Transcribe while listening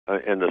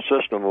in the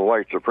system of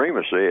white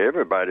supremacy,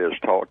 everybody is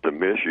taught to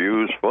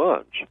misuse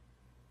funds.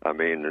 I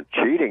mean,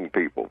 cheating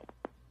people.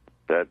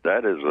 That's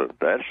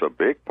a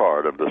big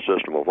part of the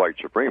system of white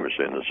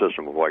supremacy. And the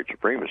system of white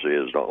supremacy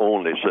is the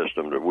only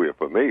system that we're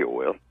familiar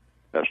with.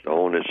 That's the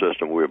only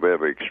system we've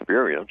ever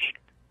experienced.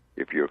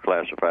 If you're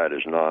classified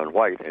as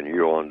non-white and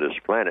you're on this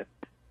planet,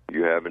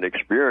 you haven't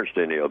experienced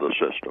any other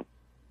system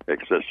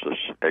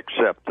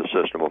except the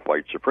system of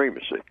white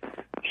supremacy.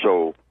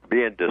 So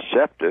being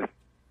deceptive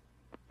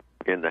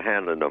in the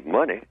handling of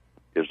money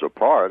is a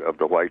part of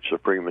the white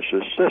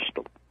supremacist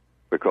system,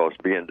 because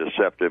being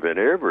deceptive in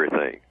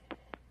everything,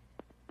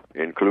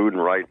 including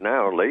right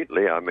now,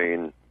 lately, I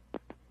mean,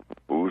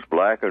 who's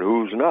black and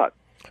who's not.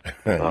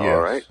 Yes.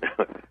 All right?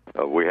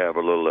 We have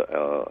a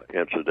little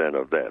incident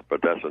of that,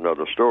 but that's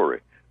another story.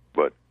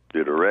 But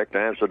the direct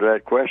answer to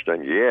that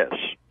question, yes.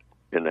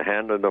 In the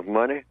handling of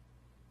money,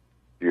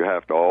 you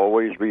have to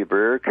always be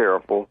very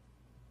careful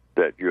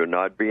that you're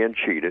not being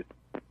cheated,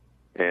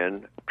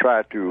 and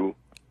try to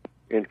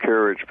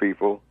encourage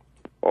people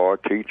or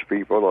teach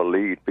people or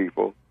lead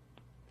people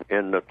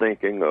in the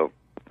thinking of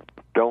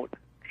don't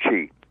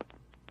cheat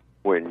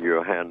when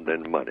you're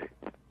handling money.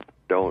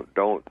 Don't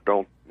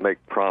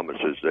make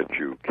promises that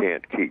you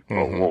can't keep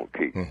or won't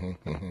keep, and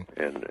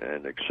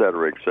et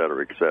cetera, et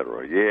cetera, et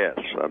cetera. Yes,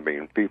 I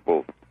mean,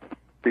 people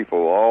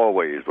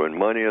always, when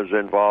money is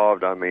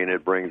involved, I mean,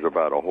 it brings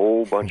about a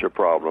whole bunch of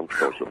problems,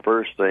 because the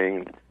first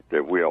thing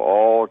that we are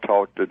all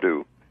taught to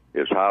do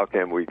is how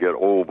can we get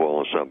over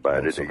on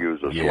somebody, to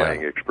use a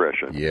slang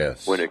expression,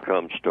 when it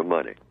comes to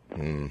money.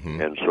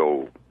 And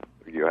so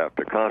you have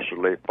to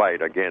constantly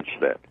fight against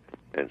that,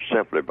 and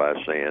simply by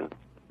saying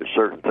there's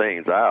certain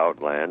things I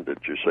outlined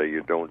that you say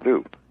you don't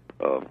do.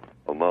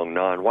 Among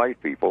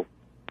non-white people,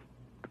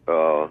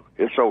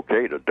 it's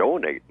okay to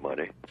donate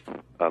money.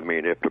 I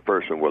mean, if the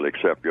person will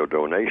accept your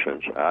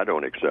donations. I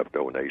don't accept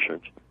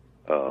donations,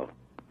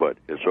 but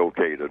it's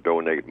okay to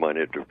donate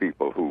money to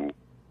people who,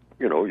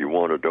 you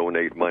want to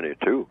donate money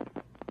to,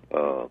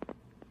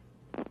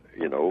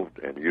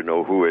 and you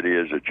know who it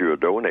is that you're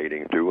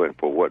donating to and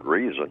for what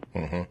reason.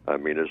 I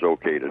mean, it's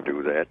okay to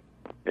do that,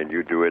 and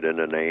you do it in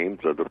the names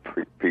of the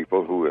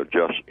people who are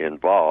just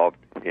involved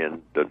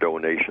in the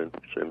donations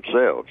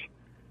themselves.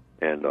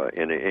 And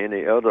in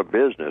any other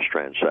business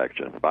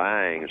transaction,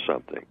 buying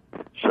something,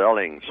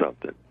 selling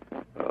something,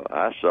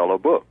 I sell a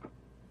book.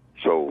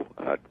 So,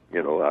 I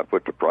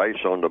put the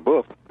price on the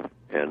book,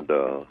 and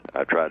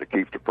I try to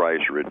keep the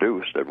price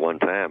reduced. At one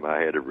time, I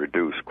had it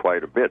reduced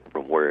quite a bit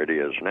from where it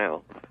is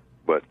now.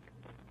 But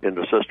in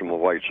the system of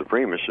white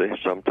supremacy,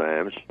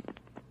 sometimes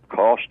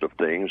cost of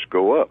things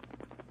go up,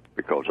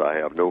 because I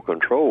have no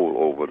control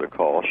over the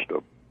cost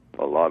of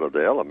a lot of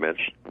the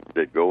elements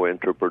that go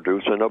into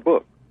producing a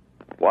book.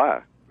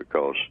 Why?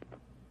 Because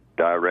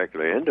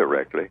directly,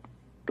 indirectly,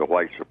 the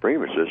white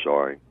supremacists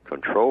are in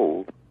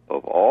control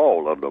of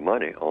all of the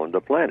money on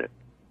the planet.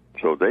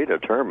 So they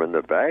determine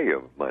the value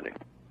of money.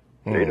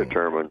 They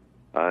determine,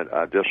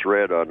 I just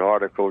read an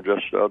article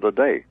just the other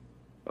day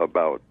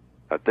about,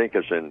 I think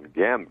it's in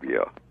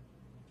Gambia,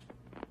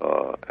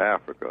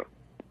 Africa,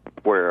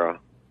 where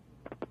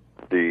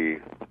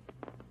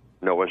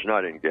no, it's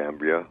not in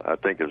Gambia, I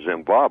think it's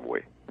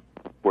Zimbabwe,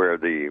 where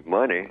the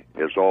money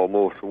is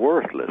almost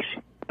worthless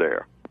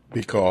there.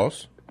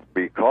 Because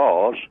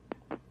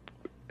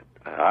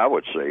I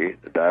would say,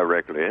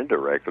 directly,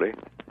 indirectly,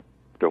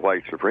 the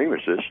white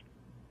supremacists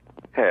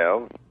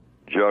have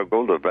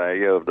juggled the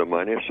value of the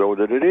money so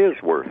that it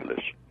is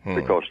worthless.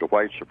 Because the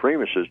white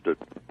supremacists that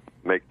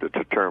make the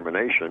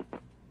determination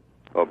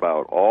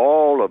about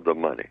all of the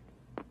money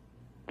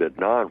that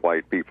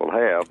non-white people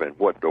have and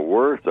what the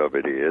worth of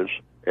it is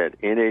at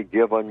any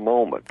given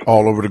moment.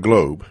 All over the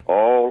globe.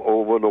 All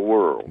over the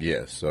world.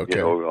 Yes, okay.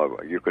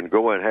 You can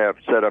go and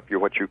set up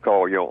what you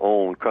call your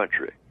own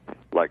country,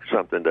 like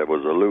something that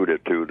was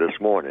alluded to this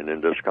morning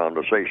in this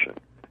conversation,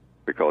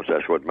 because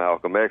that's what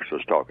Malcolm X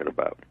was talking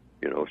about.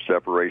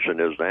 Separation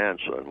is the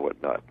answer and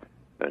whatnot,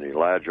 and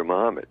Elijah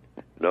Muhammad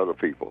and other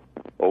people.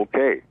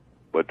 Okay,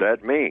 but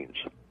that means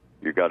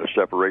you got to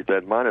separate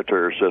that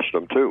monetary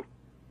system too.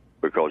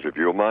 Because if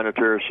your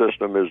monetary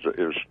system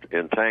is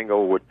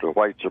entangled with the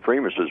white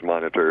supremacist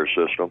monetary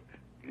system,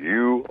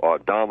 you are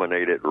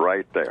dominated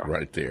right there.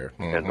 Right there.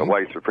 And the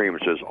white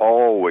supremacists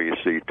always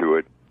see to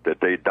it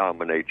that they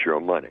dominate your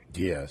money.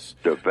 Yes.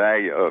 The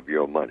value of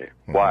your money.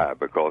 Why?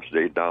 Because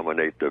they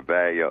dominate the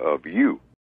value of you.